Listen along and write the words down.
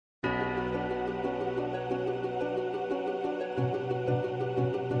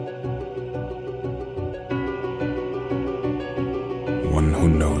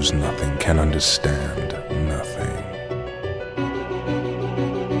knows nothing can understand nothing.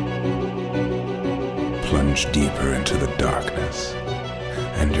 Plunge deeper into the darkness,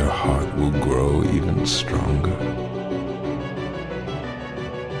 and your heart will grow even stronger.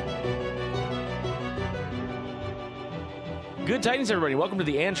 Good tidings, everybody. Welcome to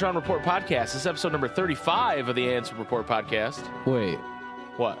the Antron Report Podcast. This is episode number 35 of the Antron Report Podcast. Wait,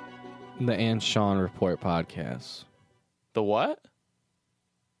 What? the Ann Sean Report podcast. The what?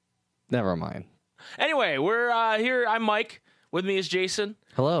 Never mind. Anyway, we're here. I'm Mike. With me is Jason.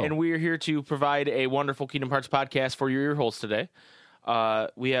 Hello. And we are here to provide a wonderful Kingdom Hearts podcast for your ear holes today.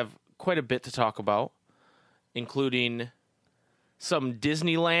 We have quite a bit to talk about, including some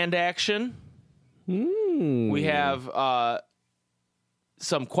Disneyland action. We have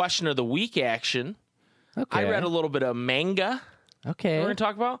some question of the week action. Okay. I read a little bit of manga Okay. we're going to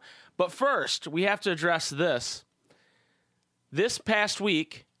talk about. But first, we have to address this. This past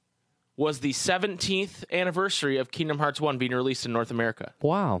week was the 17th anniversary of Kingdom Hearts 1 being released in North America.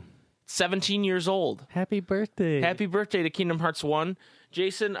 Wow. 17 years old. Happy birthday. Happy birthday to Kingdom Hearts 1.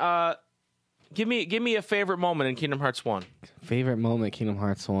 Jason, give me a favorite moment in Kingdom Hearts 1 Favorite moment, Kingdom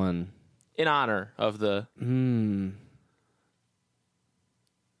Hearts 1. in honor of the...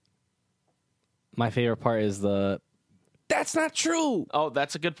 My favorite part is that's not true. Oh,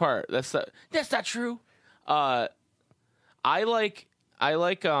 that's a good part. That's not true. I like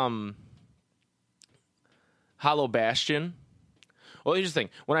Hollow Bastion. Well, here's the thing.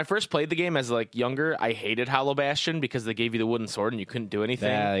 When I first played the game as younger, I hated Hollow Bastion because they gave you the wooden sword and you couldn't do anything.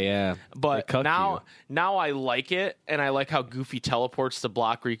 Yeah. But They cucked now I like it, and I like how Goofy teleports to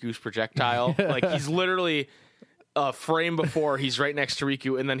block Riku's projectile. Like he's literally a frame before he's right next to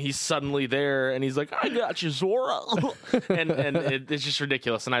Riku, and then he's suddenly there, and he's like, "I got you, Zora," and it's just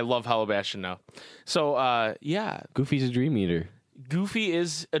ridiculous. And I love Hollow Bastion now. So yeah, Goofy's a dream eater. Goofy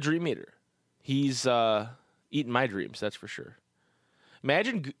is a dream eater. He's eating my dreams, that's for sure.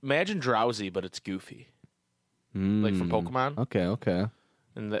 Imagine Drowsy, but it's Goofy, like from Pokemon. Okay.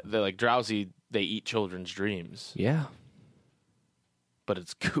 And they're like Drowsy. They eat children's dreams, Yeah. but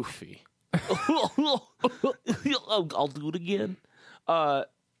it's Goofy. I'll do it again.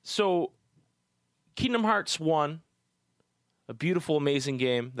 So Kingdom Hearts 1, a beautiful, amazing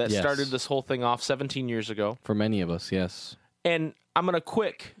game that Yes. started this whole thing off 17 years ago. For many of us, yes. And I'm going to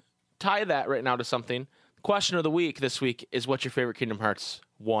quick tie that right now to something. Question of the week this week is, what's your favorite Kingdom Hearts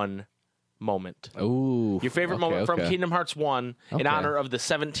 1 moment? Ooh. Your favorite moment from Kingdom Hearts 1 in Okay. honor of the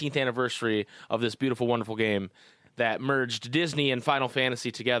 17th anniversary of this beautiful, wonderful game that merged Disney and Final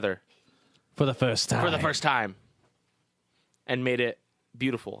Fantasy together For the first time. for the first time and made it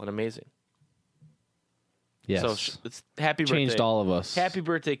beautiful and amazing. Yes. So it's happy birthday. Changed all of us. Happy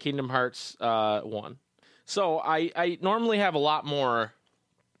birthday, Kingdom Hearts 1. So I normally have a lot more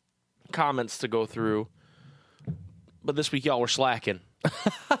comments to go through, but this week y'all were slacking.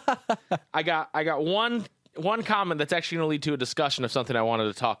 I got one comment that's actually going to lead to a discussion of something I wanted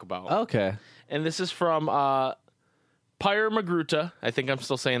to talk about. Okay. And this is from Pyre Magruta. I think I'm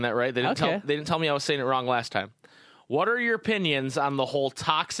still saying that right. They didn't tell me I was saying it wrong last time. What are your opinions on the whole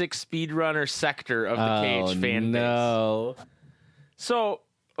toxic speedrunner sector of the Cage fan base? No. So,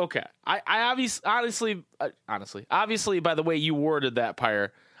 okay. I obviously, by the way you worded that,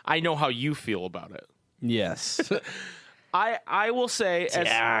 Pyre, I know how you feel about it. Yes. I will say,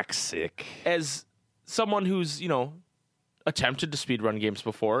 Toxic. as someone who's, attempted to speedrun games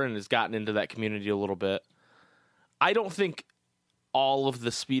before and has gotten into that community a little bit, I don't think all of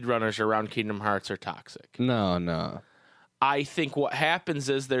the speedrunners around Kingdom Hearts are toxic. No. I think what happens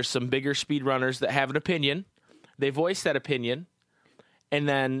is there's some bigger speedrunners that have an opinion. They voice that opinion, and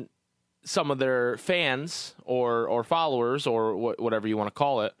then some of their fans or followers or whatever you want to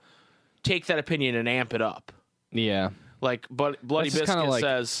call it take that opinion and amp it up. Yeah. Like Bloody That's Biscuit kinda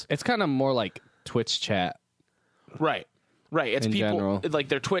says... It's kind of more like Twitch chat. Right. It's in people, general. like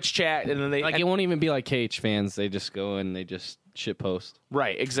their Twitch chat, and then they... Like, it won't even be like KH fans. They just go and they just shitpost.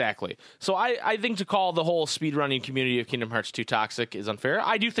 Right, exactly. So I think to call the whole speedrunning community of Kingdom Hearts 2 toxic is unfair.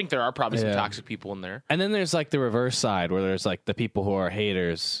 I do think there are probably some Yeah. toxic people in there. And then there's like the reverse side where there's like the people who are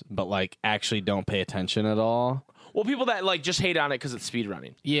haters, but like actually don't pay attention at all. Well, people that just hate on it because it's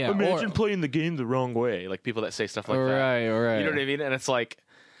speedrunning. Yeah. Imagine playing the game the wrong way. Like people that say stuff like that. Right. You know what I mean? And it's like,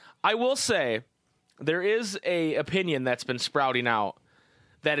 I will say, there is a opinion that's been sprouting out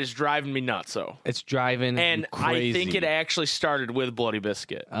that is driving me nuts. So It's driving and crazy. I think it actually started with Bloody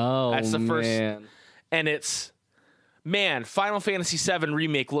Biscuit. Oh, that's the first. man. And it's, man, Final Fantasy VII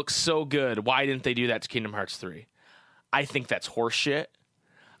Remake looks so good. Why didn't they do that to Kingdom Hearts 3? I think that's horseshit.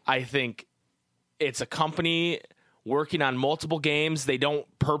 I think it's a company working on multiple games. They don't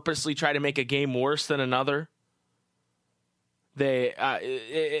purposely try to make a game worse than another.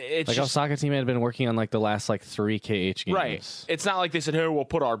 It's like our just, soccer team had been working on like the last like 3 KH games. right. It's not like they said, "Hey, we'll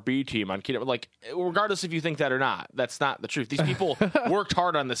put our B team on Kingdom." Like, regardless if you think that or not, that's not the truth. These people worked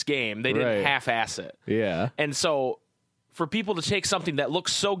hard on this game. They didn't Right. half-ass it. Yeah. And so, for people to take something that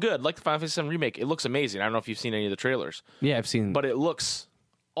looks so good, like the Final Fantasy VII Remake, it looks amazing. I don't know if you've seen any of the trailers, Yeah, I've seen. but it looks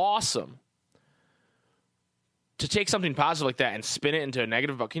awesome. To take something positive like that and spin it into a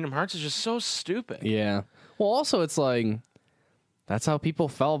negative about Kingdom Hearts is just so stupid. yeah. Well, also it's like that's how people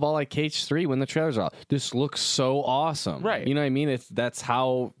felt about like KH3 when the trailers are out. This looks so awesome. Right. You know what I mean? That's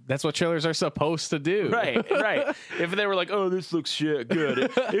what trailers are supposed to do. Right. If they were like, "Oh, this looks shit,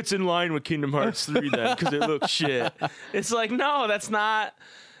 good. It's in line with Kingdom Hearts 3 then because it looks shit." It's like, no, that's not.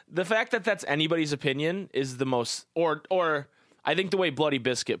 The fact that that's anybody's opinion is the most, or I think the way Bloody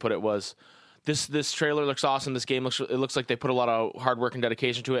Biscuit put it was, this trailer looks awesome. This game looks like they put a lot of hard work and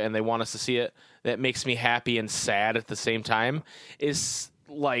dedication to it, and they want us to see it. That makes me happy and sad at the same time. Is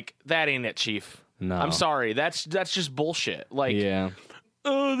like, that ain't it, Chief. No. I'm sorry. That's just bullshit. Like, Yeah.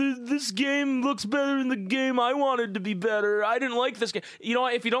 oh, this game looks better than the game I wanted to be better. I didn't like this game. You know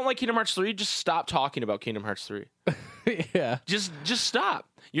what? If you don't like Kingdom Hearts 3, just stop talking about Kingdom Hearts 3. Yeah. Just stop.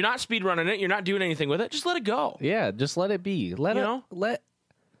 You're not speedrunning it. You're not doing anything with it. Just let it go. Yeah. Just let it be.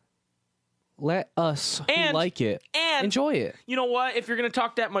 Let us who And- like it and- enjoy it. You know what? If you're going to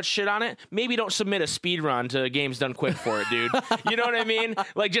talk that much shit on it, maybe don't submit a speed run to Games Done Quick for it, dude. You know what I mean?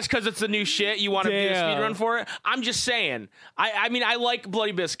 Like, just because it's the new shit, you want to do a Damn. speed run for it? I'm just saying. I mean, I like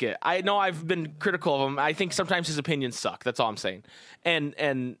Bloody Biscuit. I know I've been critical of him. I think sometimes his opinions suck. That's all I'm saying. And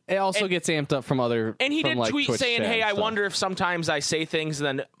It also gets amped up from other. And he from, did like, tweet Twitch saying, chat "Hey, and I stuff. wonder if sometimes I say things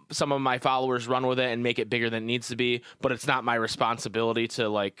and then some of my followers run with it and make it bigger than it needs to be, but it's not my responsibility to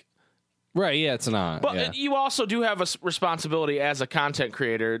like." Right? Yeah, it's not. But yeah. you also do have a responsibility as a content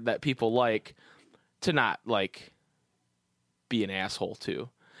creator that people like to not like be an asshole to.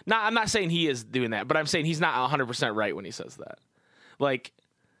 I'm not saying he is doing that, but I'm saying he's not 100% right when he says that. Like,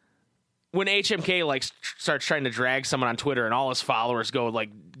 when HMK like starts trying to drag someone on Twitter and all his followers go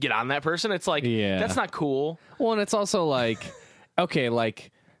like get on that person, it's like, Yeah. that's not cool. Well, and it's also like, okay,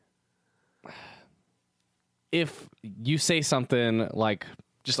 like if you say something like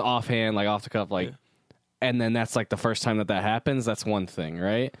just offhand, like off the cuff, like, and then that's like the first time that happens, that's one thing,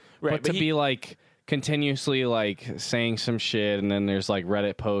 right? Right, But but to be like continuously like saying some shit, and then there's like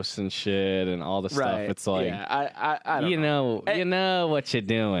Reddit posts and shit and all the stuff. It's like, yeah, I don't know. you know what you're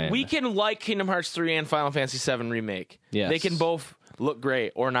doing. We can like Kingdom Hearts 3 and Final Fantasy 7 Remake. Yes. They can both look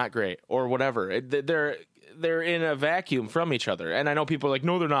great or not great or whatever. They're in a vacuum from each other. And I know people are like,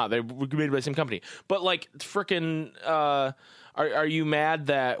 no, they're not. They were made by the same company. But like, frickin' are you mad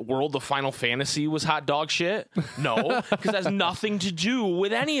that World of Final Fantasy was hot dog shit? No, because that has nothing to do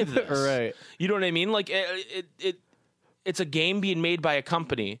with any of this. Right. You know what I mean? Like, it's a game being made by a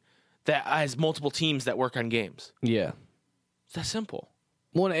company that has multiple teams that work on games. yeah. It's that simple.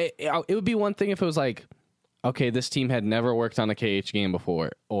 Well, it would be one thing if it was like, okay, this team had never worked on a KH game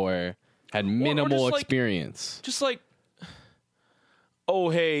before, or had minimal just like- experience. Just like, oh,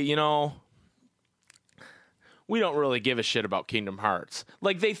 hey, you know, we don't really give a shit about Kingdom Hearts.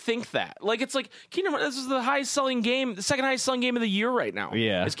 Like, they think that. Like, it's like, Kingdom Hearts, this is the highest selling game, the second highest selling game of the year right now.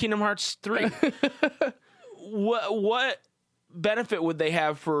 Yeah. It's Kingdom Hearts 3. What benefit would they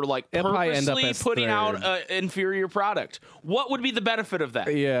have for, like, It'll probably end up purposely as putting out third. an inferior product? What would be the benefit of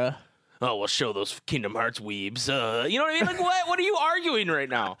that? Yeah. Oh, we'll show those Kingdom Hearts weebs. You know what I mean? Like, what are you arguing right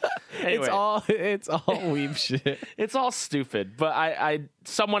now? Anyway. It's all weeb shit. It's all stupid, but I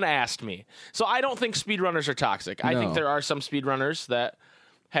someone asked me. So I don't think speedrunners are toxic. I think No. there are some speedrunners that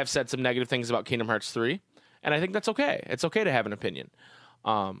have said some negative things about Kingdom Hearts 3, and I think that's okay. It's okay to have an opinion.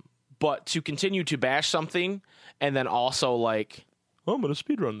 But to continue to bash something and then also like, oh, I'm going to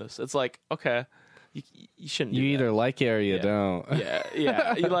speedrun this. It's like, okay, you shouldn't do You that. either like it or you don't.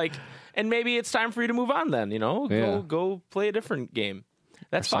 Yeah. You like, and maybe it's time for you to move on then, you know? Yeah. Go play a different game.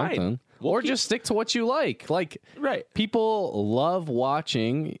 That's fine. Something. We'll Or keep- just stick to what you like. Like, Right. people love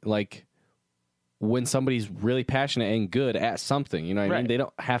watching, like, when somebody's really passionate and good at something. You know what I Right. mean? They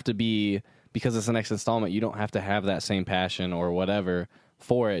don't have to be, because it's the next installment, you don't have to have that same passion or whatever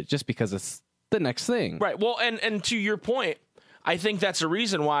for it just because it's the next thing. Right. Well, and to your point, I think that's a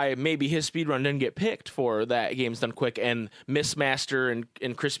reason why maybe his speedrun didn't get picked for that Games Done Quick, and Missmaster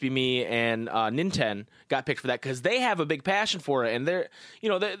and Crispy Me and Nintendo got picked for that because they have a big passion for it, and they're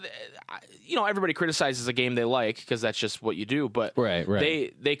everybody criticizes a game they like because that's just what you do, but Right.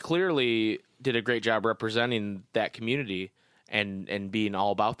 they clearly did a great job representing that community and being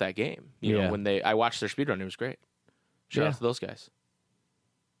all about that game. You Yeah. know, when I watched their speedrun, it was great. Shout out to those guys.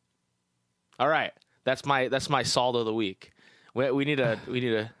 All right, that's my salt of the week. We need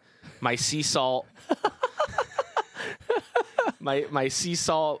a my sea salt my sea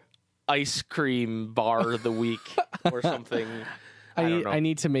salt ice cream bar of the week or something. I don't know. I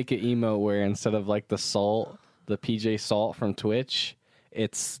need to make an emote where instead of like the salt, the PJ Salt from Twitch,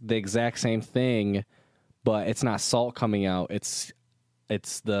 it's the exact same thing, but it's not salt coming out. It's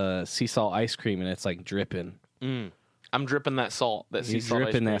the sea salt ice cream, and it's like dripping. I'm dripping that salt. That sea You're salt.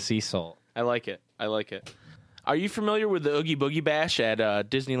 dripping ice that sea salt. I like it. Are you familiar with the Oogie Boogie Bash at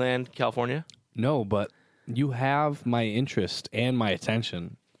Disneyland, California? No, but you have my interest and my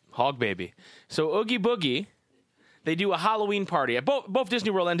attention. Hog baby. So Oogie Boogie, they do a Halloween party. At both Disney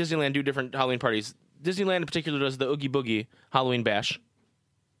World and Disneyland do different Halloween parties. Disneyland in particular does the Oogie Boogie Halloween Bash.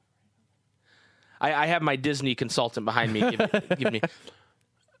 I have my Disney consultant behind me give me.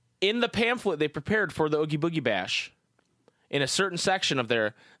 In the pamphlet they prepared for the Oogie Boogie Bash, in a certain section of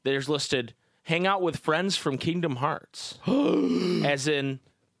there's listed, hang out with friends from Kingdom Hearts. As in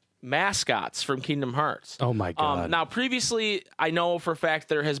mascots from Kingdom Hearts. Oh my God. Now, previously, I know for a fact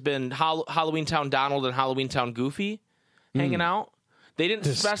there has been Halloween Town Donald and Halloween Town Goofy hanging out. They didn't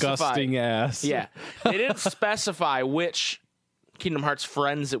Disgusting specify. ass. Yeah. They didn't specify which Kingdom Hearts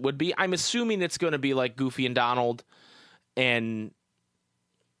friends it would be. I'm assuming it's going to be like Goofy and Donald, and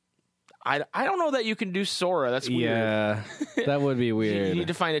I don't know that you can do Sora. That's weird. Yeah, that would be weird. You need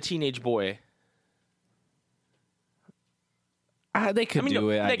to find a teenage boy. They could do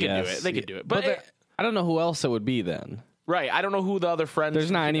it, I They could do guess. it. They could do it. But But I don't know who else it would be then. right, I don't know who the other friends. There's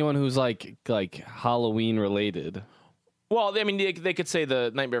not anyone who's like Halloween related. Well, I mean, they could say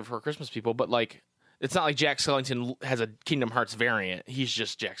the Nightmare Before Christmas people, but like, it's not like Jack Skellington has a Kingdom Hearts variant. He's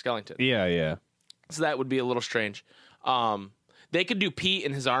just Jack Skellington. Yeah. So that would be a little strange. They could do Pete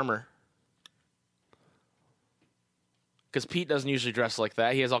in his armor, because Pete doesn't usually dress like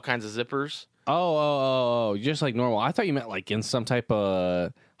that. He has all kinds of zippers. Oh, just like normal. I thought you meant like in some type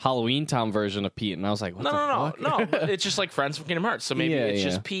of Halloween Town version of Pete, and I was like, what the fuck? No. But it's just like friends from Kingdom Hearts. So maybe it's Yeah.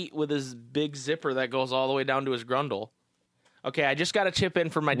 just Pete with his big zipper that goes all the way down to his grundle. Okay, I just got a chip in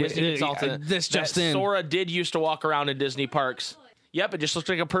from my Disney consultant. this just that in. Sora did used to walk around in Disney parks. Yep, it just looks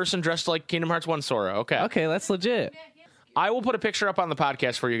like a person dressed like Kingdom Hearts 1 Sora. Okay, that's legit. I will put a picture up on the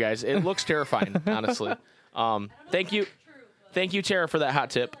podcast for you guys. It looks terrifying, honestly. Thank you, Tara, for that hot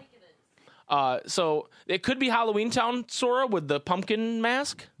tip. So it could be Halloween Town Sora with the pumpkin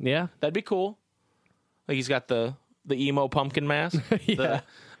mask. Yeah. That'd be cool. Like he's got the emo pumpkin mask. Yeah.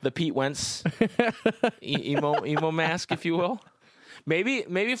 The Pete Wentz emo mask, if you will.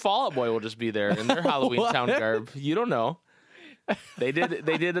 Maybe Fall Out Boy will just be there in their Halloween Town garb. You don't know. They did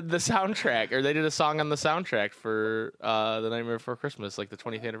the soundtrack, or they did a song on the soundtrack for The Nightmare Before Christmas, like the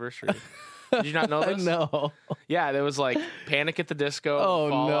 20th anniversary. Did you not know this? No. Yeah, there was like Panic at the Disco, Oh,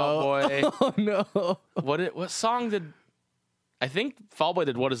 Fall no. Out Boy. Oh no. What song did? I think Fall Out Boy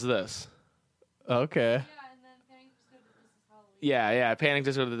did What Is This? Okay. Yeah, Panic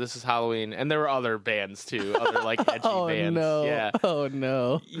Disco did This Is Halloween, and there were other bands too, other like edgy Oh bands. no. Yeah, Oh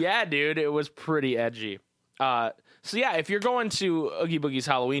no. yeah, dude, it was pretty edgy. So yeah, if you're going to Oogie Boogie's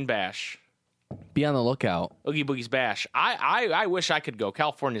Halloween Bash, Be on the lookout. Oogie Boogie's Bash, I wish I could go.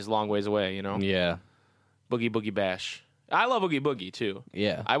 California's a long ways away, you know. Yeah. Boogie Boogie Bash. I love Oogie Boogie too.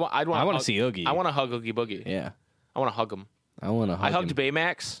 Yeah. I want to see Oogie. I want to hug Oogie Boogie. Yeah. I want to hug him. I want to hug I hugged him.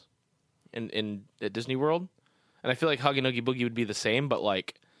 Baymax in at Disney World, and I feel like hugging Oogie Boogie would be the same, but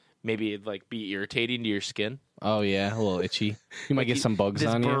like maybe it'd like be irritating to your skin. Oh yeah, a little itchy. You might get some bugs This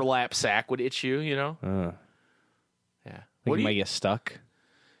on you. burlap sack would itch you, you know. Yeah. Think What you do might you, get stuck.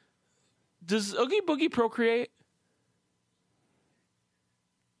 does Oogie Boogie procreate?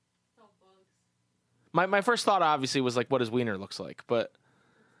 My first thought obviously was like, what his wiener looks like, but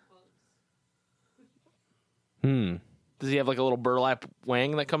does he have like a little burlap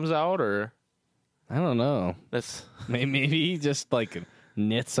wang that comes out, or I don't know. that's Maybe he just like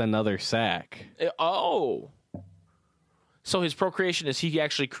knits another sack. oh, so his procreation is he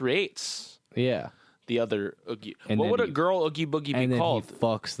actually creates Yeah. the other Oogie. And What then would a he- girl Oogie Boogie And be then called? he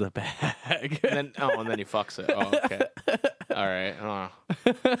fucks the bag. and then he fucks it. Oh, okay. All right.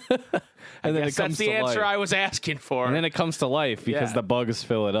 and then Guess it comes that's the to answer life. I was asking for. And then it comes to life because Yeah. the bugs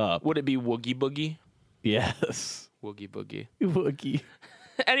fill it up. Would it be Woogie Boogie? Yes. Woogie Boogie. Woogie.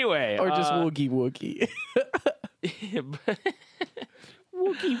 Anyway. Or just Woogie Woogie.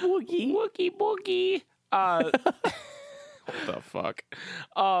 Woogie Woogie. Woogie Boogie. What the fuck?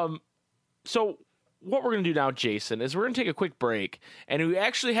 So what we're going to do now, Jason, is we're going to take a quick break, and we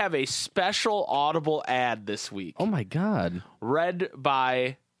actually have a special Audible ad this week, Oh my God. read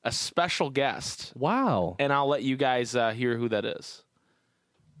by a special guest, Wow. and I'll let you guys hear who that is.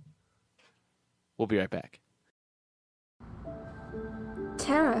 We'll be right back.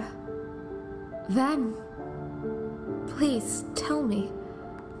 Tara, Ven, please tell me,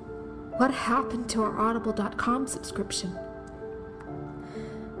 what happened to our Audible.com subscription?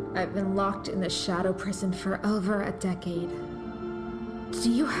 I've been locked in the shadow prison for over a decade.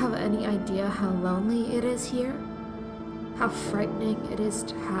 Do you have any idea how lonely it is here? How frightening it is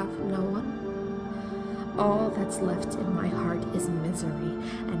to have no one? All that's left in my heart is misery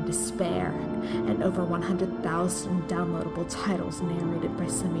and despair, and over 100,000 downloadable titles narrated by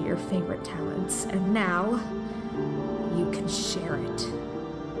some of your favorite talents. And now, you can share it.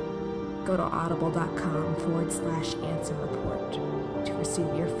 Go to audible.com/Ansem Report to receive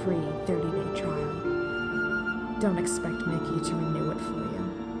your free 30-day trial. Don't expect Mickey to renew it for you.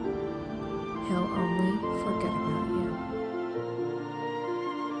 He'll only forget about you.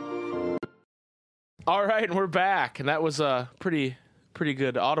 All right, and we're back, and that was a pretty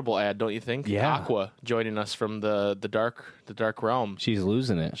good Audible ad, don't you think? Yeah. Aqua joining us from the dark realm. She's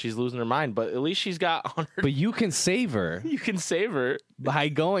losing it. She's losing her mind, but at least she's got 100. But you can save her You can save her. by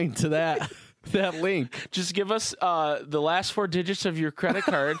going to that link. Just give us the last 4 digits of your credit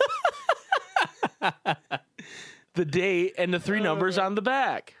card, the date, and the 3 numbers on the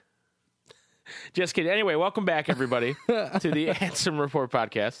back. Just kidding. Anyway, welcome back, everybody, to the Ansem Report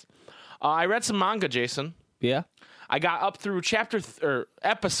podcast. I read some manga, Jason. Yeah. I got up through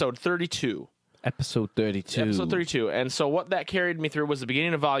episode 32. Episode 32. Episode 32. And so what that carried me through was the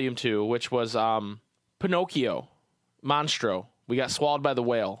beginning of volume 2, which was Pinocchio, Monstro. We got swallowed by the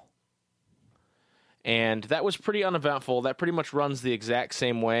whale. And that was pretty uneventful. That pretty much runs the exact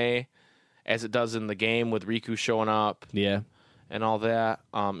same way as it does in the game with Riku showing up Yeah. and all that.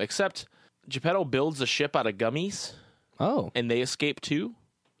 Except Geppetto builds a ship out of gummies, Oh. and they escape too.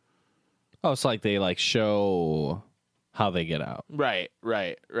 Oh, it's like they show how they get out. Right.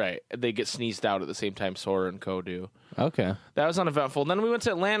 They get sneezed out at the same time Sora and Ko do. Okay. That was uneventful. Then we went to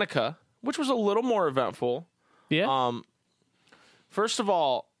Atlantica, which was a little more eventful. Yeah. First of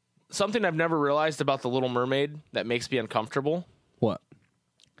all, something I've never realized about the Little Mermaid that makes me uncomfortable What?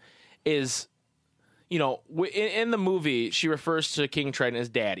 is, in the movie, she refers to King Triton as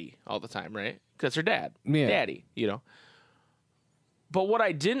Daddy all the time, right? Because that's her dad. Yeah. Daddy, But what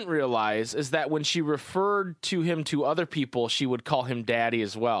I didn't realize is that when she referred to him to other people, she would call him Daddy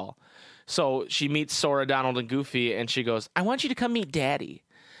as well. So she meets Sora, Donald, and Goofy, and she goes, "I want you to come meet Daddy."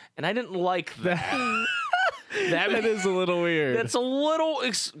 And I didn't like that. That is a little weird. That's a little.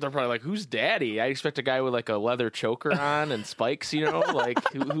 They're probably like, "Who's Daddy?" I expect a guy with a leather choker on and spikes.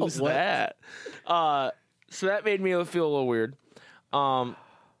 Who's that? So that made me feel a little weird. And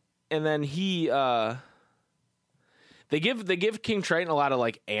then they give King Triton a lot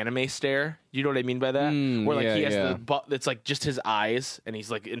of anime stare. You know what I mean by that? Where he has it's just his eyes and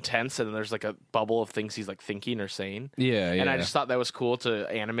he's intense, and then there's a bubble of things he's thinking or saying. Yeah. And I just thought that was cool to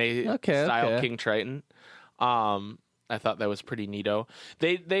anime style King Triton. I thought that was pretty neato.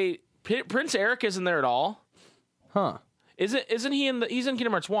 Prince Eric isn't there at all. Huh. Isn't he he's in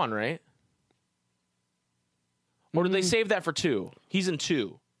Kingdom Hearts 1, right? Or did they save that for 2? He's in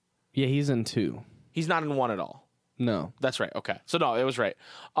 2. Yeah, he's in 2. He's not in 1 at all. No. That's right. Okay. So no, it was right.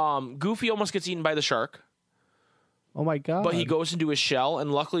 Goofy almost gets eaten by the shark, Oh my god. but he goes into his shell,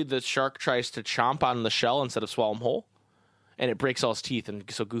 and luckily the shark tries to chomp on the shell instead of swallow him whole, and it breaks all his teeth, and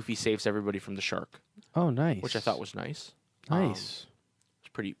so Goofy saves everybody from the shark, Oh, nice. which I thought was nice. nice. It's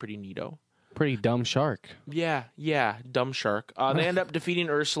pretty neato. Pretty dumb shark. Yeah, dumb shark. They end up defeating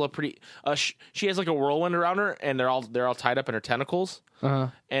Ursula. She has a whirlwind around her, and they're all tied up in her tentacles.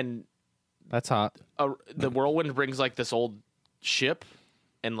 And That's hot. the whirlwind brings this old ship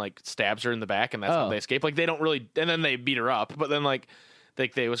and stabs her in the back, and that's how they escape. They don't really, and then they beat her up. But then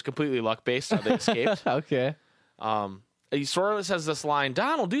it was completely luck based how they escaped. Okay. Sora says this line,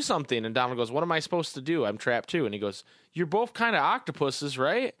 "Donald, do something," and Donald goes, "What am I supposed to do? I'm trapped too." And he goes, "You're both kind of octopuses,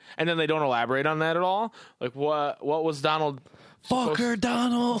 right?" And then they don't elaborate on that at all. What was Donald? Fuck her,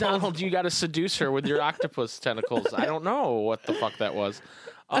 Donald. Donald, you got to seduce her with your octopus tentacles. I don't know what the fuck that was.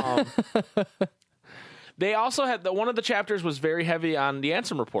 They also had one of the chapters was very heavy on the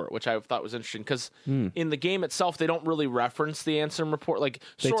Ansem Report, which I thought was interesting because in the game itself they don't really reference the Ansem Report.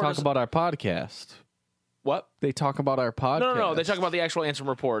 They talk about our podcast. what? They talk about our podcast. No. They talk about the actual Ansem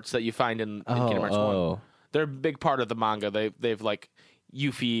reports that you find in Kingdom Hearts 1. They're a big part of the manga. They've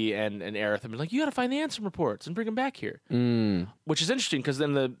Yuffie and Aerith have been like, you got to find the Ansem reports and bring them back here. Which is interesting because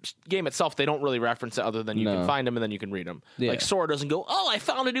in the game itself, they don't really reference it other than you can find them and then you can read them. Yeah. Like Sora doesn't go, oh, I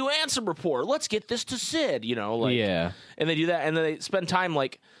found a new Ansem report. Let's get this to Sid, you know? Like, Yeah. And they do that, and then they spend time,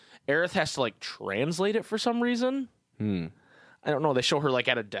 like, Aerith has to, like, translate it for some reason. I don't know. They show her, like,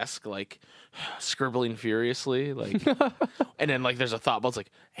 at a desk, like, scribbling furiously, like, and then, like, there's a thought bubble,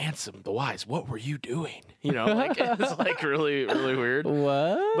 like, Ansem the Wise, what were you doing? You know, like, it's, like, really, really weird.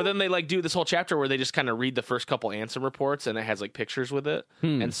 What? But then they, like, do this whole chapter where they just kind of read the first couple Ansem reports, and it has, like, pictures with it,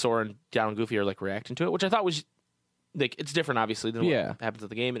 and Sora and Down and Goofy are, like, reacting to it, which I thought was, like, it's different, obviously, than what happens at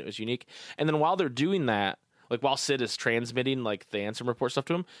the game, and it was unique. And then while they're doing that, like, while Sid is transmitting, like, the Ansem report stuff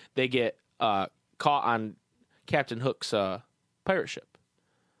to him, they get caught on Captain Hook's pirate ship.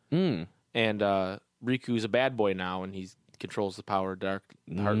 And Riku's a bad boy now, and he controls the power of Dark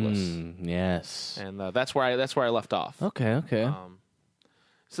Heartless. Yes. And that's where I left off. Okay.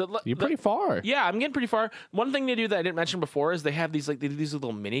 So You're pretty far. Yeah, I'm getting pretty far. One thing they do that I didn't mention before is they have these, like, they do these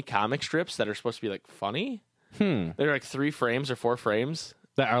little mini comic strips that are supposed to be, like, funny. They're like 3 frames or 4 frames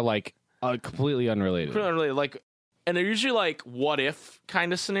That are like completely unrelated. Like, and they're usually like what if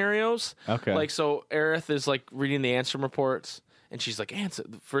kind of scenarios. Okay. Like, so Aerith is like reading the Ansem reports, and she's like,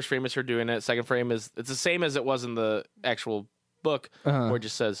 Ansem. The first frame is her doing it. Second frame is it's the same as it was in the actual book, where it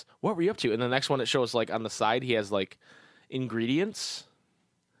just says, "What were you up to?" And the next one it shows like on the side he has like ingredients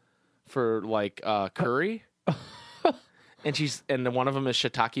for like curry. And then one of them is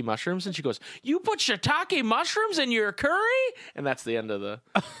shiitake mushrooms, and she goes, "You put shiitake mushrooms in your curry?" And that's the end of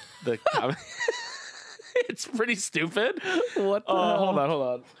the comic. It's pretty stupid. What the hell?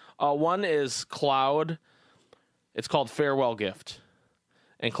 Hold on. One is Cloud. It's called Farewell Gift,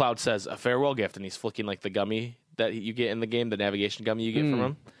 and Cloud says a farewell gift, and he's flicking like the gummy that you get in the game, the navigation gummy you get from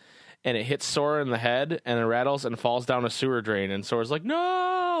him, and it hits Sora in the head, and it rattles and falls down a sewer drain, and Sora's like,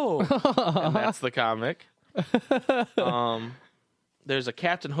 "No!" And that's the comic. There's a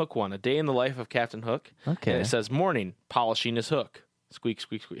Captain Hook one, a day in the life of Captain Hook. Okay. And it says morning, polishing his hook. Squeak,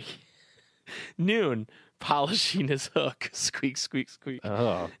 squeak, squeak. Noon, polishing his hook. Squeak, squeak, squeak.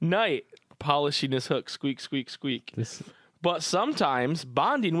 Oh. Night, polishing his hook. Squeak, squeak, squeak. But sometimes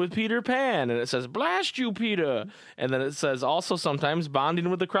bonding with Peter Pan. And it says, blast you, Peter. And then it says also sometimes bonding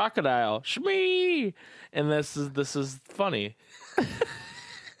with the crocodile. Shmee. And this is funny.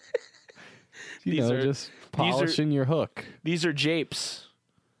 Just polishing your hook. These are japes.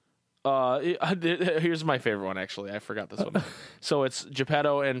 Here's my favorite one, actually. I forgot this one. So it's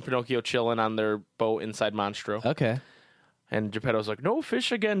Geppetto and Pinocchio chilling on their boat inside Monstro. Okay. And Geppetto's like, no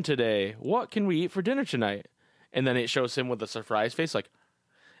fish again today. What can we eat for dinner tonight? And then it shows him with a surprise face, like,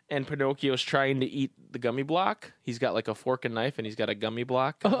 and Pinocchio's trying to eat the gummy block. He's got like a fork and knife, and he's got a gummy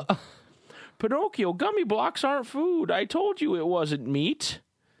block. Pinocchio, gummy blocks aren't food. I told you it wasn't meat.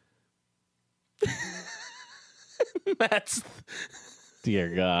 That's... Dear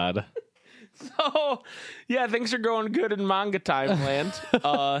God. So, yeah, things are going good in manga time land.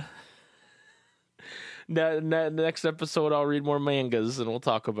 Next episode, I'll read more mangas, and we'll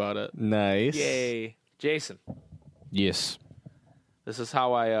talk about it. Nice. Yay. Jason. Yes. This is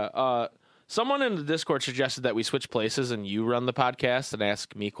how I... someone in the Discord suggested that we switch places and you run the podcast and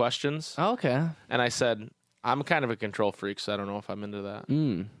ask me questions. Okay. And I said, I'm kind of a control freak, so I don't know if I'm into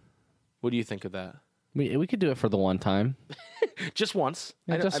that. What do you think of that? We could do it for the one time. Just once.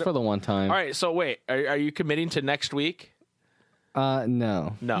 Yeah, just for the one time. All right, so wait. Are you committing to next week?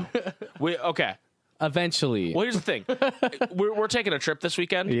 No. No. Okay. Eventually. Well, here's the thing. We're taking a trip this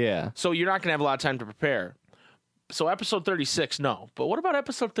weekend. Yeah. So you're not going to have a lot of time to prepare. So episode 36, no. But what about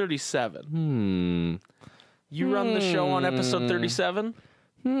episode 37? You run the show on episode 37?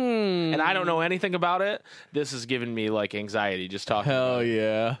 And I don't know anything about it. This is giving me like anxiety just talking about Hell it.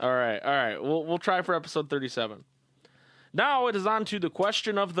 yeah. All right. We'll try for episode 37. Now it is on to the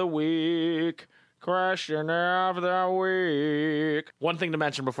question of the week. Question of the week. One thing to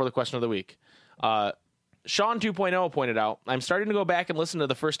mention before the question of the week. Sean 2.0 pointed out, I'm starting to go back and listen to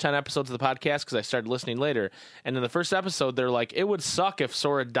the first 10 episodes of the podcast because I started listening later. And in the first episode, they're like, it would suck if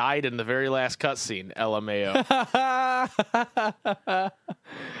Sora died in the very last cutscene. LMAO.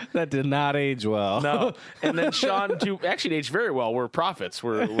 That did not age well. No. And then Sean actually aged very well. We're prophets.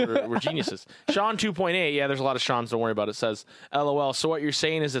 We're geniuses. Sean 2.8, yeah, there's a lot of Sean's, don't worry about it, says, LOL, so what you're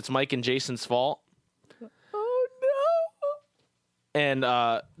saying is it's Mike and Jason's fault? Oh, no. And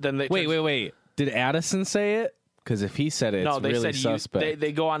then they... Wait. Did Addison say it? Because if he said it, no, it's they really said suspect.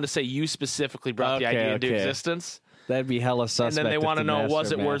 They go on to say you specifically brought the idea into existence. That'd be hella suspect. And then they if want to the know, Master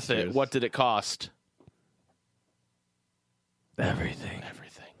was it of worth it? Masters- What did it cost? Everything.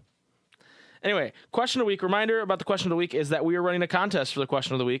 Anyway, question of the week. Reminder about the question of the week is that we are running a contest for the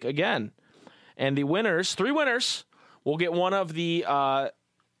question of the week again. And the winners, 3 winners, will get one of the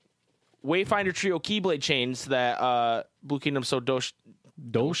Wayfinder Trio Keyblade chains that Blue Kingdom so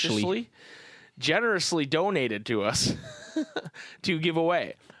generously donated to us to give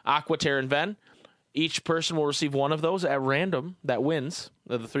away. Aqua, Terra, and Ven. Each person will receive one of those at random that wins,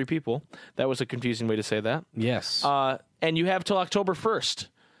 of the 3 people. That was a confusing way to say that. Yes. And you have till October 1st.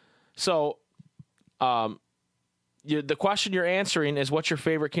 So the question you're answering is, what's your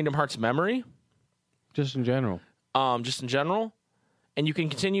favorite Kingdom Hearts memory? Just in general. Just in general. And you can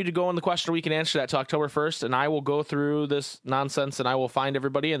continue to go on the question of the week and answer that till October 1st, and I will go through this nonsense, and I will find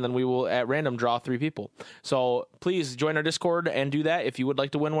everybody, and then we will, at random, draw 3 people. So please join our Discord and do that if you would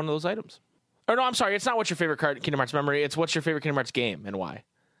like to win one of those items. Or no, I'm sorry, it's not what's your favorite Kingdom Hearts memory, it's what's your favorite Kingdom Hearts game, and why.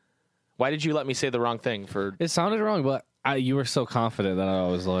 Why did you let me say the wrong thing? It sounded wrong, but you were so confident that I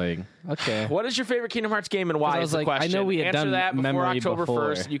was like, okay. What is your favorite Kingdom Hearts game, and why is the question? I know we had answer done that before memory October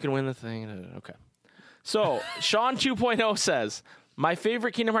before. 1st, you can win the thing. Okay. So, Sean 2.0 says, my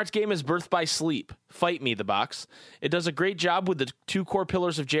favorite Kingdom Hearts game is Birth by Sleep. Fight Me, the box. It does a great job with the 2 core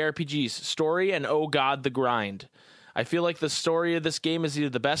pillars of JRPGs, story and oh god, the grind. I feel like the story of this game is either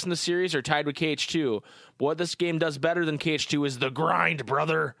the best in the series or tied with KH2. But what this game does better than KH2 is the grind,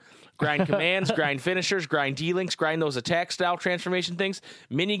 brother. Grind commands, grind finishers, grind D-links, grind those attack style transformation things,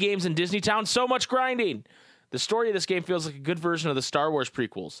 mini games in Disney Town, so much grinding. The story of this game feels like a good version of the Star Wars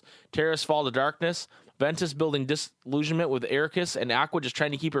prequels. Terra's Fall to Darkness, Ventus building disillusionment with Ericus, and Aqua just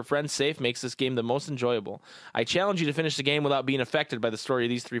trying to keep her friends safe makes this game the most enjoyable. I challenge you to finish the game without being affected by the story of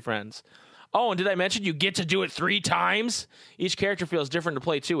these 3 friends. Oh, and did I mention you get to do it 3 times? Each character feels different to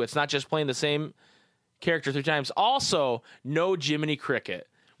play, too. It's not just playing the same character 3 times. Also, no Jiminy Cricket,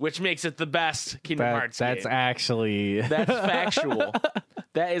 which makes it the best Kingdom Hearts game. That's actually... That's factual.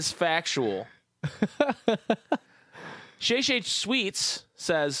 That is factual. Shay Shay Sweets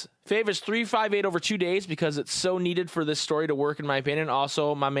says, favors 358 over 2 days because it's so needed for this story to work, in my opinion.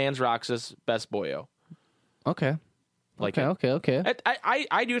 Also, my man's Roxas, best boyo. Okay. Like Okay.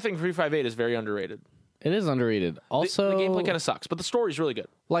 I do think 358 is very underrated. It is underrated. Also, the gameplay kind of sucks, but the story's really good.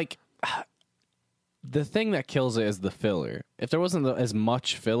 Like, the thing that kills it is the filler. If there wasn't as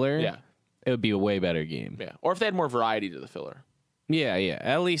much filler, it would be a way better game. Yeah, or if they had more variety to the filler. Yeah.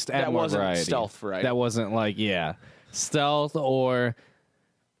 At least add that more wasn't variety. Stealth variety. That wasn't like, stealth, or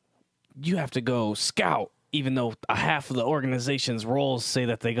you have to go scout, even though a half of the organization's roles say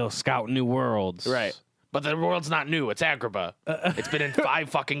that they go scout new worlds. Right. But the world's not new. It's Agrabah. It's been in 5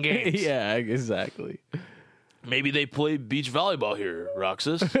 fucking games. Yeah, exactly. Maybe they play beach volleyball here,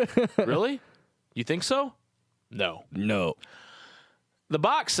 Roxas. Really? You think so? No. The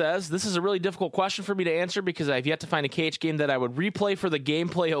box says, this is a really difficult question for me to answer because I've yet to find a KH game that I would replay for the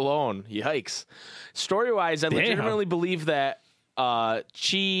gameplay alone. Yikes. Story-wise, I legitimately believe that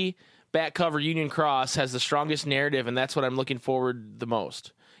Chi back cover Union Cross has the strongest narrative, and that's what I'm looking forward the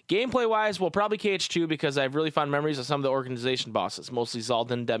most. Gameplay-wise, well, probably KH2 because I have really fond memories of some of the organization bosses, mostly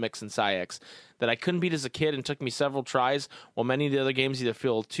Zaldin, Demix, and Sayax, that I couldn't beat as a kid and took me several tries, while many of the other games either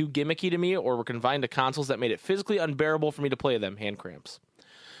feel too gimmicky to me or were confined to consoles that made it physically unbearable for me to play them, hand cramps.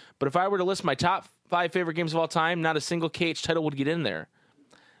 But if I were to list my top 5 favorite games of all time, not a single KH title would get in there.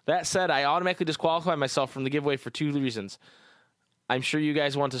 That said, I automatically disqualify myself from the giveaway for 2 reasons. I'm sure you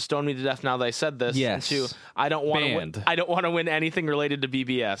guys want to stone me to death now that I said this. Yes. And 2, I don't want to win anything related to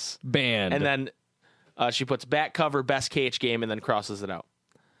BBS. Banned. And then she puts back cover, best KH game, and then crosses it out.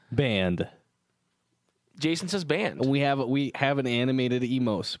 Banned. Jason says banned. We have an animated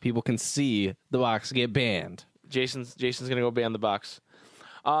emo so people can see the box get banned. Jason's going to go ban the box.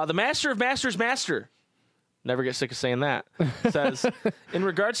 The Master of Masters Master. Never get sick of saying that. Says, in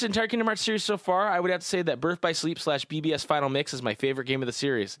regards to the entire Kingdom Hearts series so far, I would have to say that Birth by Sleep / BBS Final Mix is my favorite game of the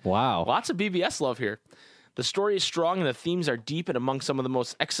series. Wow. Lots of BBS love here. The story is strong and the themes are deep and among some of the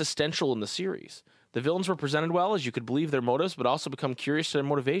most existential in the series. The villains were presented well, as you could believe their motives, but also become curious to their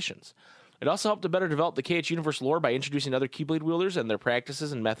motivations. It also helped to better develop the KH universe lore by introducing other Keyblade wielders and their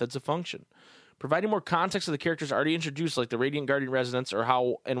practices and methods of function. Providing more context to the characters already introduced, like the Radiant Guardian Resonance or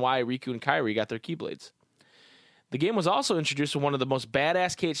how and why Riku and Kairi got their Keyblades. The game was also introduced in one of the most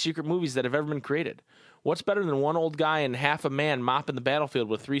badass KH secret movies that have ever been created. What's better than one old guy and half a man mopping the battlefield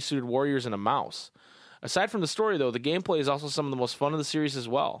with 3 suited warriors and a mouse? Aside from the story, though, the gameplay is also some of the most fun of the series as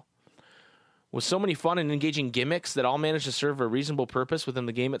well. With so many fun and engaging gimmicks that all manage to serve a reasonable purpose within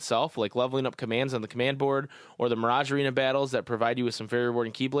the game itself, like leveling up commands on the command board or the Mirage Arena battles that provide you with some very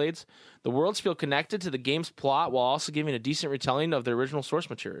rewarding Keyblades, the worlds feel connected to the game's plot while also giving a decent retelling of the original source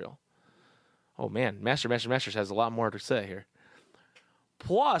material. Oh man, Masters has a lot more to say here.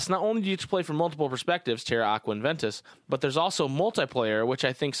 Plus, not only do you get to play from multiple perspectives, Terra, Aqua, and Ventus, but there's also multiplayer, which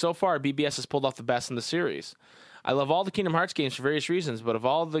I think so far BBS has pulled off the best in the series. I love all the Kingdom Hearts games for various reasons, but of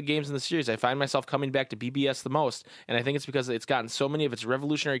all the games in the series, I find myself coming back to BBS the most, and I think it's because it's gotten so many of its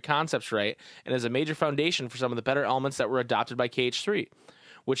revolutionary concepts right, and is a major foundation for some of the better elements that were adopted by KH3,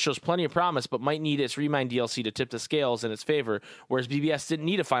 which shows plenty of promise, but might need its Remind DLC to tip the scales in its favor, whereas BBS didn't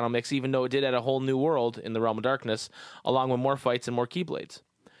need a final mix, even though it did add a whole new world in the Realm of Darkness, along with more fights and more Keyblades.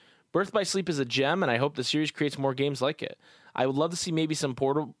 Birth by Sleep is a gem, and I hope the series creates more games like it. I would love to see maybe some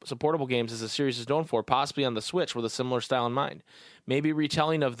portable games as the series is known for, possibly on the Switch with a similar style in mind. Maybe a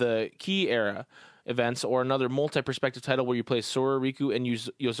retelling of the Key era events, or another multi-perspective title where you play Sora, Riku, and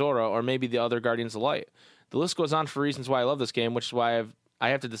Yozora, or maybe the other Guardians of Light. The list goes on for reasons why I love this game, which is why I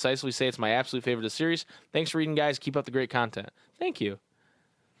have to decisively say it's my absolute favorite of the series. Thanks for reading, guys. Keep up the great content. Thank you.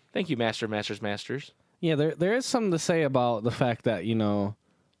 Thank you, Masters. Yeah, there is something to say about the fact that,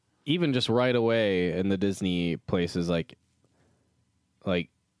 even just right away in the Disney places, like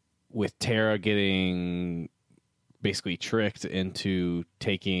with Terra getting basically tricked into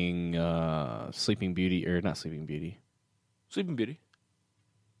taking Sleeping Beauty, or not Sleeping Beauty. Sleeping Beauty.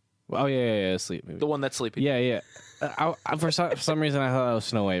 Oh, yeah, Sleeping Beauty. The one that's sleeping. Yeah. For some reason, I thought it was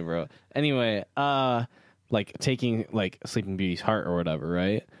Snow White, bro. Anyway, taking, Sleeping Beauty's heart or whatever,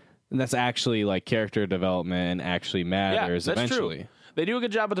 right? And that's actually, character development and actually matters eventually. True. They do a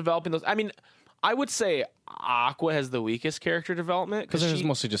good job of developing those. I mean, I would say Aqua has the weakest character development because they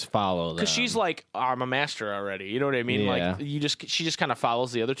mostly just follow them. Because she's like, I'm a master already. You know what I mean? Yeah. She just kind of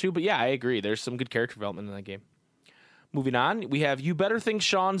follows the other two. But yeah, I agree. There's some good character development in that game. Moving on, we have You Better Think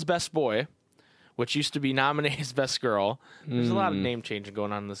Sean's Best Boy, which used to be Naminé's Best Girl. There's a lot of name changing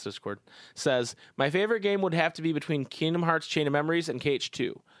going on in this Discord. Says, my favorite game would have to be between Kingdom Hearts Chain of Memories and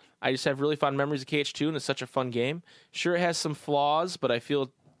KH2. I just have really fond memories of KH2, and it's such a fun game. Sure, it has some flaws, but it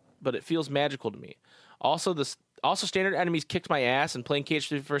feels magical to me. Also, standard enemies kicked my ass, and playing KH2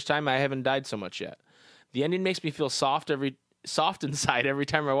 for the first time, I haven't died so much yet. The ending makes me feel soft inside every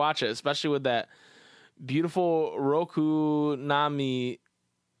time I watch it, especially with that beautiful Roku Nami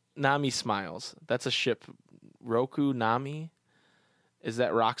smiles. That's a ship. Roku Nami? Is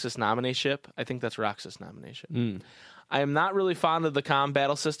that Roxas Naminé ship? I think that's Roxas Naminé ship. I am not really fond of the comm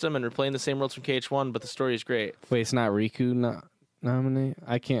battle system and replaying the same worlds from KH1, but the story is great. Wait, it's not Riku Naminé?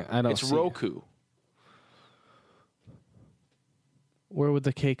 I don't It's see Roku. It. Where would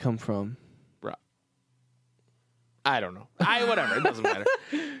the K come from? I don't know. Whatever. It doesn't matter.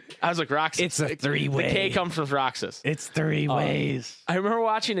 I was like, Roxas. It's a three-way. The K comes from Roxas. It's 3 ways. I remember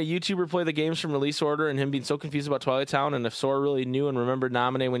watching a YouTuber play the games from release order and him being so confused about Twilight Town and if Sora really knew and remembered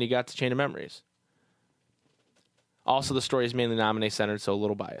Naminé when he got to Chain of Memories. Also, the story is mainly Naminé-centered, so a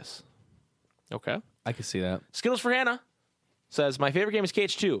little bias. Okay. I can see that. Skittles for Hannah says, my favorite game is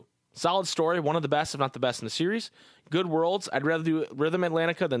KH2. Solid story, one of the best, if not the best in the series. Good worlds. I'd rather do Rhythm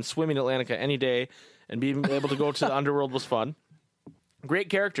Atlantica than Swimming Atlantica any day, and being able to go to the underworld was fun. Great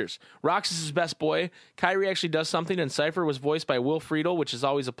characters. Roxas is best boy. Kyrie actually does something, and Cypher was voiced by Will Friedle, which is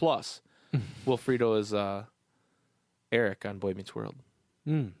always a plus. Will Friedle is Eric on Boy Meets World.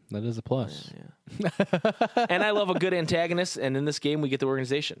 That is a plus. Yeah. And I love a good antagonist, and in this game we get the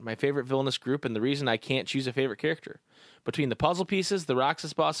Organization, my favorite villainous group, and the reason I can't choose a favorite character. Between the puzzle pieces, the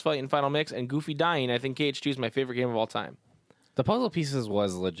Roxas boss fight and final mix, and Goofy dying, I think KH2 is my favorite game of all time. The puzzle pieces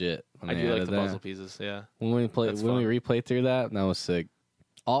was legit. I do like the puzzle pieces, yeah. When we replayed through that was sick.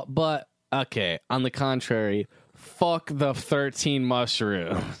 But okay, on the contrary, fuck the 13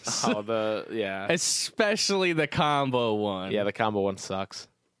 mushrooms. Yeah. Especially the combo one. Yeah, the combo one sucks.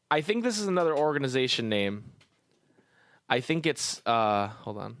 I think this is another Organization name. I think it's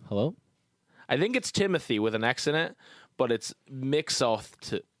hold on. Hello? I think it's Timothy with an X in it, but it's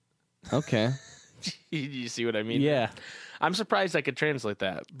Mixoth. Okay. You see what I mean? Yeah. I'm surprised I could translate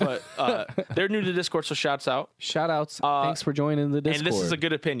that, but they're new to Discord, so shouts out. Shout outs. Thanks for joining the Discord. And this is a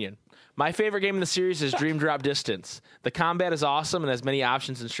good opinion. My favorite game in the series is Dream Drop Distance. The combat is awesome and has many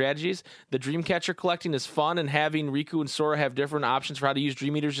options and strategies. The Dreamcatcher collecting is fun, and having Riku and Sora have different options for how to use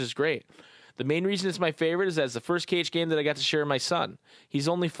Dream Eaters is great. The main reason it's my favorite is that it's the first KH game that I got to share with my son. He's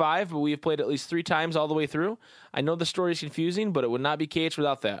only 5, but we have played at least 3 times all the way through. I know the story is confusing, but it would not be KH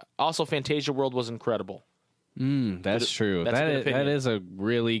without that. Also, Fantasia World was incredible. That's true. That is a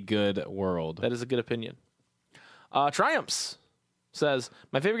really good world. That is a good opinion. Triumphs says,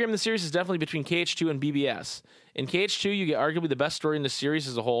 my favorite game in the series is definitely between KH2 and BBS. In KH2, you get arguably the best story in the series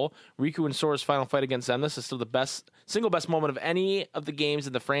as a whole. Riku and Sora's final fight against Zenless is still the single best moment of any of the games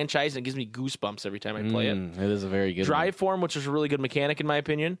in the franchise, and it gives me goosebumps every time I play it. It is a very good Drive form, which is a really good mechanic in my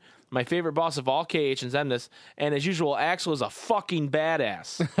opinion. My favorite boss of all KH and Zenless, and as usual, Axel is a fucking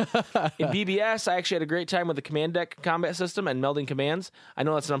badass. In BBS, I actually had a great time with the command deck combat system and melding commands. I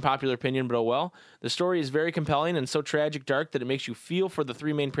know that's an unpopular opinion, but oh well. The story is very compelling and so tragic dark that it makes you feel for the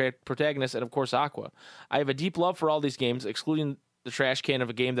three main protagonists and of course Aqua. I have a deep love for all these games, excluding the trash can of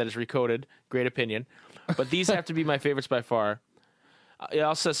a game that is recoded. Great opinion. But these have to be my favorites by far. It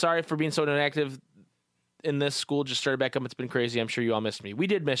also says, sorry for being so inactive in this. School just started back up. It's been crazy. I'm sure you all missed me. We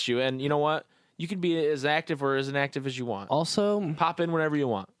did miss you. And you know what? You can be as active or as inactive as you want. Also, pop in whenever you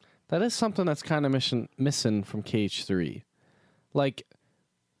want. That is something that's kind of missing from KH3. Like,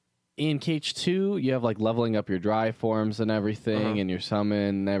 in KH2, you have, like, leveling up your drive forms and everything, and your summon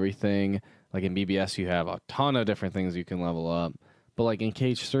and everything. Like, in BBS, you have a ton of different things you can level up. But, like, in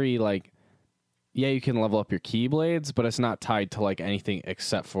KH3, like, yeah, you can level up your Keyblades, but it's not tied to, like, anything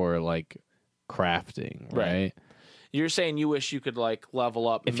except for, like, crafting, right? You're saying you wish you could, like, level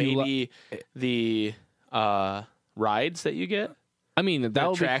up the rides that you get? I mean, that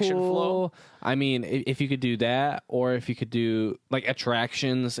would be cool. Flow? I mean, if you could do that, or if you could do, like,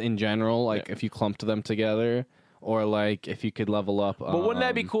 attractions in general, like, if you clumped them together, or, like, if you could level up. But wouldn't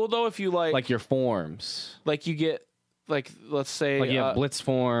that be cool, though, if you, like your forms. Like, you get, like, let's say. Like, you have Blitz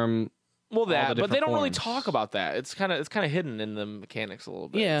form. Well, that, but they don't really forms. talk about that. It's kind of hidden in the mechanics a little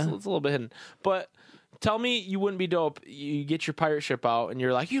bit. Yeah. It's a little bit hidden. But tell me you wouldn't be dope. You get your pirate ship out, and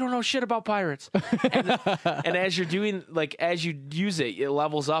you're like, you don't know shit about pirates. and as you're doing, like, as you use it, it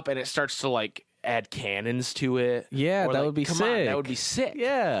levels up, and it starts to, like, add cannons to it. Yeah, or that like, would be come sick. on, that would be sick.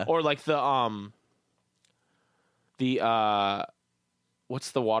 Yeah. Or, like,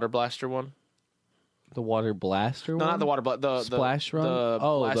 what's the water blaster one? The water blaster No, one? not the water blaster. The Splash Run? The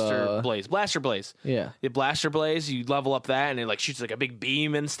blaster the... blaze. Blaster blaze. Yeah. The blaster blaze, you level up that, and it like shoots like a big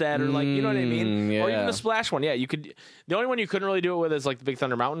beam instead, or like you know what I mean. Yeah. Or even the splash one. Yeah, you could. The only one you couldn't really do it with is like the Big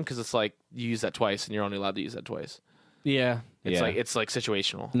Thunder Mountain because it's like you use that twice, and you're only allowed to use that twice. Yeah. It's like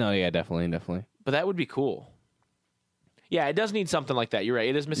situational. No, yeah, definitely. But that would be cool. Yeah, it does need something like that. You're right.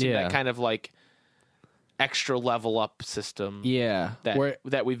 It is missing that kind of like extra level up system. Yeah.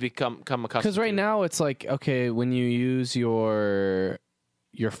 That we've become accustomed to. Because right now it's like, okay, when you use your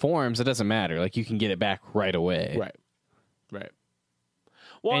forms, it doesn't matter. Like, you can get it back right away. Right.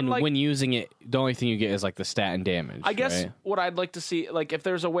 Well, and like, when using it, the only thing you get is like the stat and damage. I guess right? what I'd like to see, like, if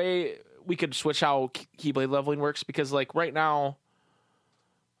there's a way we could switch how Keyblade leveling works, because like right now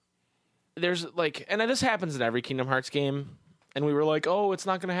there's like, and this happens in every Kingdom Hearts game. And we were like, oh, it's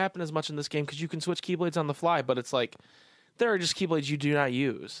not going to happen as much in this game because you can switch Keyblades on the fly. But it's like, there are just Keyblades you do not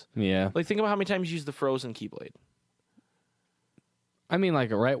use. Yeah. Like, think about how many times you use the Frozen Keyblade. I mean,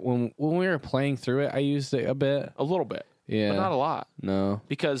 like, right when we were playing through it, I used it a bit. A little bit. Yeah. But not a lot. No.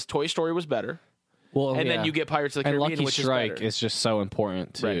 Because Toy Story was better. Well, and then you get Pirates of the Caribbean, and Lucky which Strike is better. is just so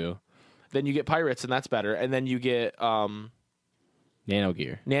important, too. Right. Then you get Pirates, and that's better. And then you get Nano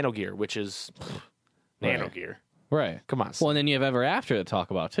Gear. Nano Gear, which is Nano Gear. Right. Come on. Well, and then you have Ever After to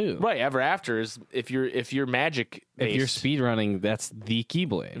talk about too. Right. Ever After is if you're magic based. If you're speedrunning, that's the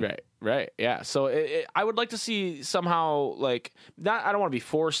Keyblade. Right. Yeah. So I would like to see somehow like not. I don't want to be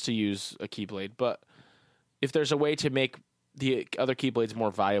forced to use a Keyblade, but if there's a way to make the other Keyblades more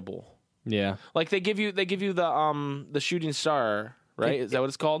viable. Yeah. Like they give you the shooting star, right? Is that what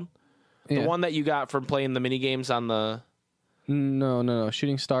it's called? Yeah. The one that you got from playing the mini games on the. No.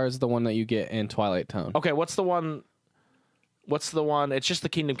 Shooting Star is the one that you get in Twilight Town. Okay, what's the one? It's just the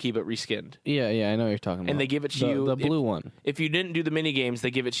Kingdom Key, but reskinned. Yeah, I know what you're talking about. And they give it to you. The blue one. If you didn't do the mini games,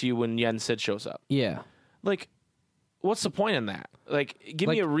 they give it to you when Yen Sid shows up. Yeah. Like, what's the point in that? Like, give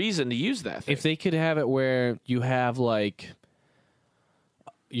me a reason to use that thing. If they could have it where you have, like,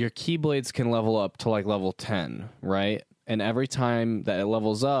 your Keyblades can level up to, like, level 10, right? And every time that it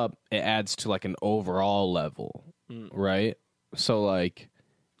levels up, it adds to, like, an overall level, right? So, like,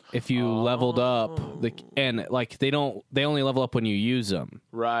 if you leveled up, and, like, they only level up when you use them.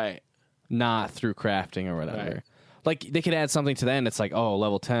 Right. Not through crafting or whatever. Right. Like, they could add something to the end. It's like, oh,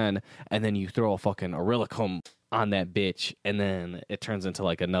 level 10, and then you throw a fucking Aurilicum on that bitch, and then it turns into,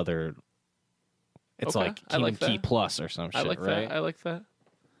 like, another... It's Okay, like I like Kingdom Key that. Plus or some shit, right? I like that.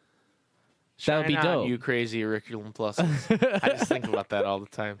 That would be Shine on, dope. you crazy curriculum pluses. I just think about that all the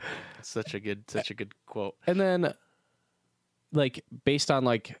time. It's such a good quote. And then, like, based on,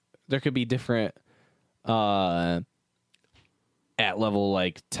 like, there could be different, at level,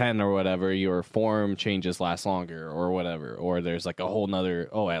 like, 10 or whatever, your form changes last longer or whatever. Or there's, like, a whole nother,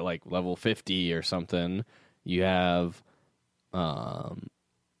 at, like, level 50 or something, You have, I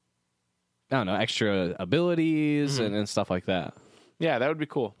don't know, extra abilities and stuff like that. Yeah, that would be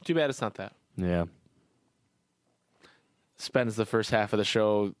cool. Too bad it's not that. Yeah. Spends the first half of the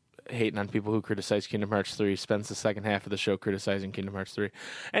show hating on people who criticize Kingdom Hearts 3. Spends the second half of the show criticizing Kingdom Hearts 3.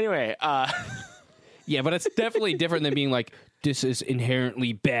 Anyway, Yeah, but it's definitely different than being like, this is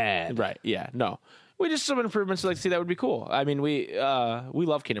inherently bad. right, yeah, no. We just some improvements like see that would be cool. I mean, we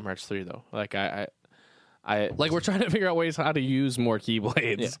love Kingdom Hearts 3 though. Like I Like, we're trying to figure out ways how to use more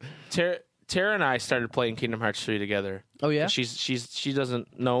Keyblades. Tara and I started playing Kingdom Hearts 3 together. Oh, yeah? She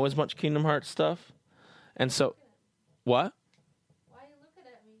doesn't know as much Kingdom Hearts stuff. And so what? Why are you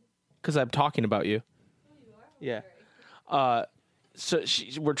looking at me? Cuz I'm talking about you. Oh, you are? Yeah. So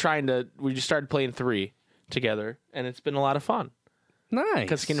we just started playing 3 together and it's been a lot of fun Nice.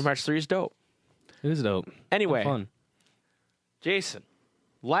 cuz Kingdom Hearts 3 is dope. It is dope. Anyway, Fun. Jason,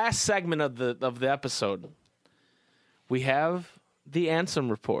 last segment of the episode. We have the Ansem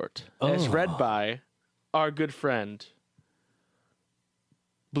report as read by our good friend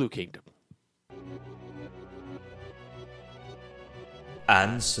Blue Kingdom.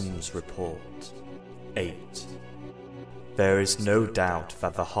 Ansem's report 8. There is no doubt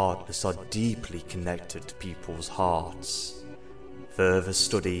that the heartless are deeply connected to people's hearts. Further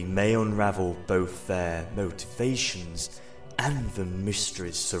study may unravel both their motivations and the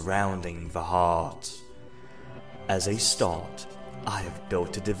mysteries surrounding the heart. As a start, I have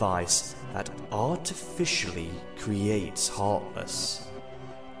built a device that artificially creates Heartless.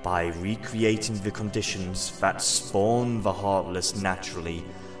 By recreating the conditions that spawn the Heartless naturally,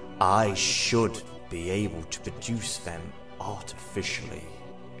 I should be able to produce them artificially.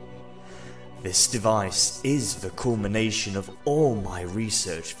 This device is the culmination of all my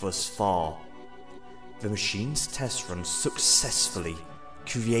research thus far. The machine's test run successfully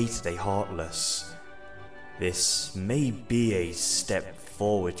created a Heartless. This may be a step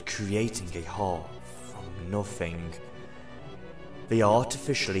forward, creating a heart from nothing. The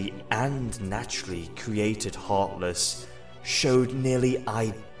artificially and naturally created Heartless showed nearly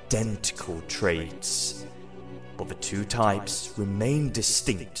identical traits, but the two types remain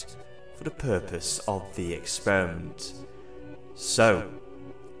distinct for the purpose of the experiment. So,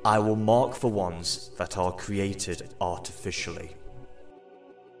 I will mark the ones that are created artificially.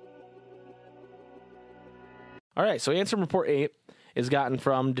 All right, so Ansem report 8 is gotten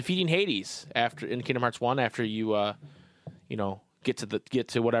from defeating Hades in Kingdom Hearts 1 after you get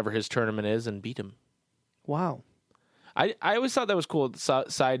to whatever his tournament is and beat him. Wow. I always thought that was cool.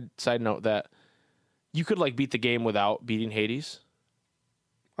 Side note that you could like beat the game without beating Hades.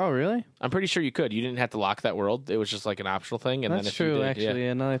 Oh, really? I'm pretty sure you could. You didn't have to lock that world. It was just like an optional thing. And That's then if true, you did, actually.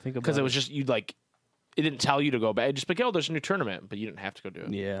 Yeah, now I think about it. because it was just it didn't tell you to go back. It just like, oh, there's a new tournament, but you didn't have to go do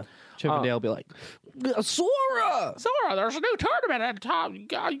it. Yeah. Chip and Dale will be like, Sora! Sora, there's a new tournament at time. You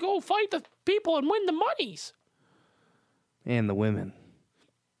gotta go fight the people and win the monies And the women.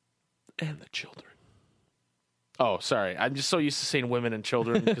 and the children. Oh, sorry. I'm just so used to saying women and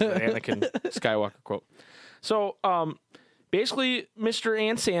children because of the Anakin Skywalker quote. So, basically, Mr.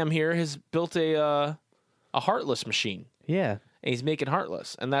 Ansem here has built a Heartless machine. Yeah. And he's making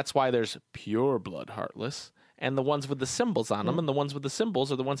Heartless. And that's why there's pure blood Heartless. And the ones with the symbols on them, and the ones with the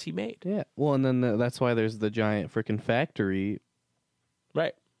symbols are the ones he made. Yeah. Well, and then that's why there's the giant freaking factory.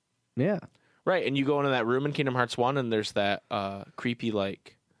 Right. Yeah. Right. And you go into that room in Kingdom Hearts 1, and there's that creepy,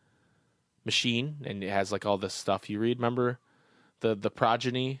 like, machine. And it has, like, all this stuff you read. Remember? The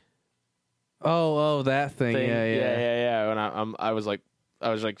progeny Oh, that thing. Yeah. And I was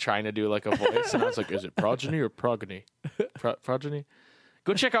like trying to do like a voice, and I was like, "Is it progeny or progeny? Progeny."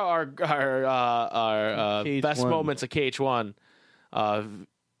 Go check out our KH1. best moments of KH1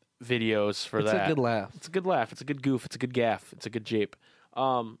 videos for It's that. a good laugh. It's a good laugh. It's a good goof. It's a good gaff. It's a good jape.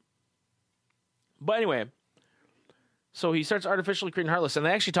 But anyway, so he starts artificially creating Heartless, and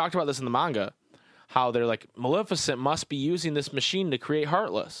they actually talked about this in the manga, how they're like, Maleficent must be using this machine to create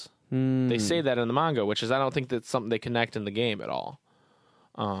Heartless. They say that in the manga, which is I don't think that's something they connect in the game at all.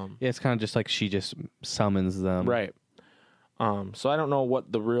 Yeah, it's kind of just like she just summons them. Right. So I don't know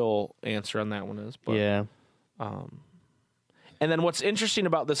what the real answer on that one is. But, Yeah. And then what's interesting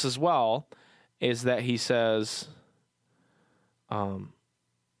about this as well is that he says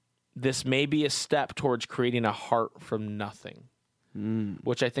this may be a step towards creating a heart from nothing,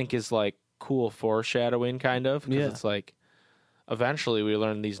 which I think is like cool foreshadowing kind of, because it's like eventually we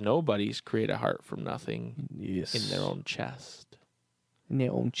learn these nobodies create a heart from nothing in their own chest. In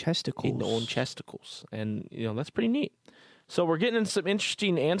their own chesticles. In their own chesticles. And, that's pretty neat. So we're getting in some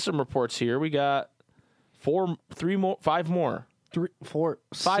interesting Ansem reports here. We got 5 more. 3, 4,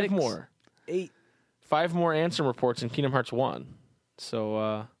 5 6, more. 8, 5 more Ansem reports in Kingdom Hearts 1.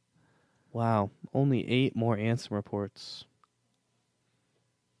 So, Wow, only 8 more Ansem reports.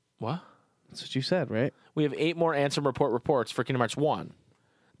 what? That's what you said, right? We have 8 more Ansem reports for Kingdom Hearts 1.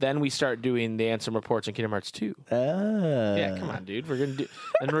 Then we start doing the Ansem reports in Kingdom Hearts 2. Yeah, come on, dude. We're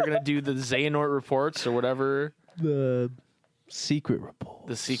gonna do the Xehanort reports or whatever. The secret report.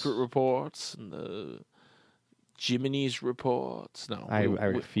 The secret reports and the Jiminy's reports. No, I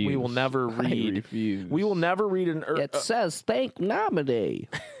refuse. We will never read. I refuse. We will never read an. It says thank nominee.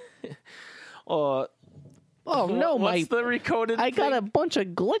 Oh no, what's the recoded? I got a bunch of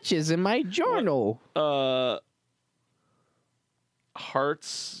glitches in my journal.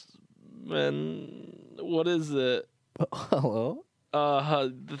 Hearts and what is it? Hello?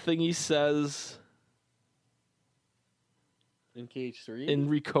 The thing he says In cage 3? in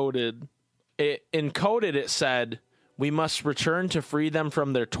recoded. In coded it said we must return to free them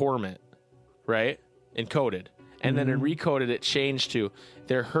from their torment, right? Encoded. And then in recoded it changed to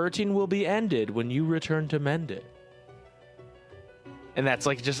their hurting will be ended when you return to mend it. And that's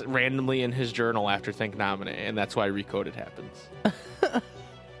like just randomly in his journal after Think Nominee, and that's why recoded happens.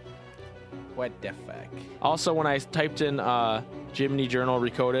 What the fuck? Also, when I typed in Jiminy Journal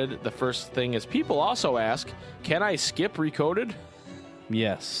recoded, the first thing is people also ask, can I skip recoded?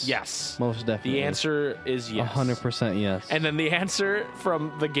 Yes. Yes. Most definitely. The answer is yes. 100% yes. And then the answer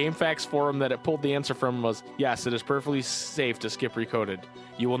from the GameFAQs forum that it pulled the answer from was, yes, it is perfectly safe to skip recoded.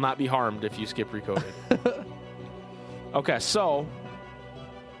 You will not be harmed if you skip recoded. Okay, so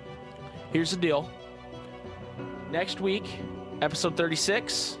here's the deal. Next week, episode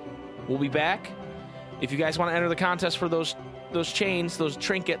 36, we'll be back. If you guys want to enter the contest for those chains, those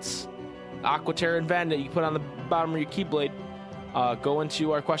trinkets, Aquaterra and Ven that you put on the bottom of your Keyblade, go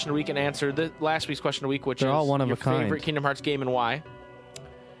into our question of the week and answer the last week's question of the week, which They're is all one of your a kind. favorite Kingdom Hearts game and why.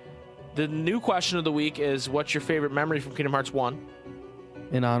 The new question of the week is, what's your favorite memory from Kingdom Hearts 1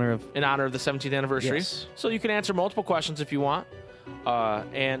 in honor of in honor of the 17th anniversary? Yes. So you can answer multiple questions if you want.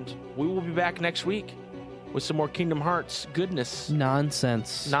 And we will be back next week with some more Kingdom Hearts goodness.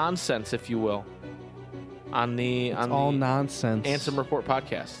 nonsense. Nonsense, if you will. On the all nonsense. Ansem Report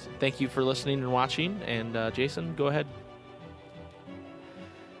podcast. Thank you for listening and watching. And Jason, go ahead.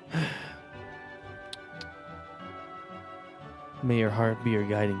 May your heart be your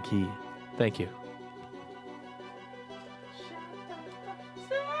guiding key. Thank you.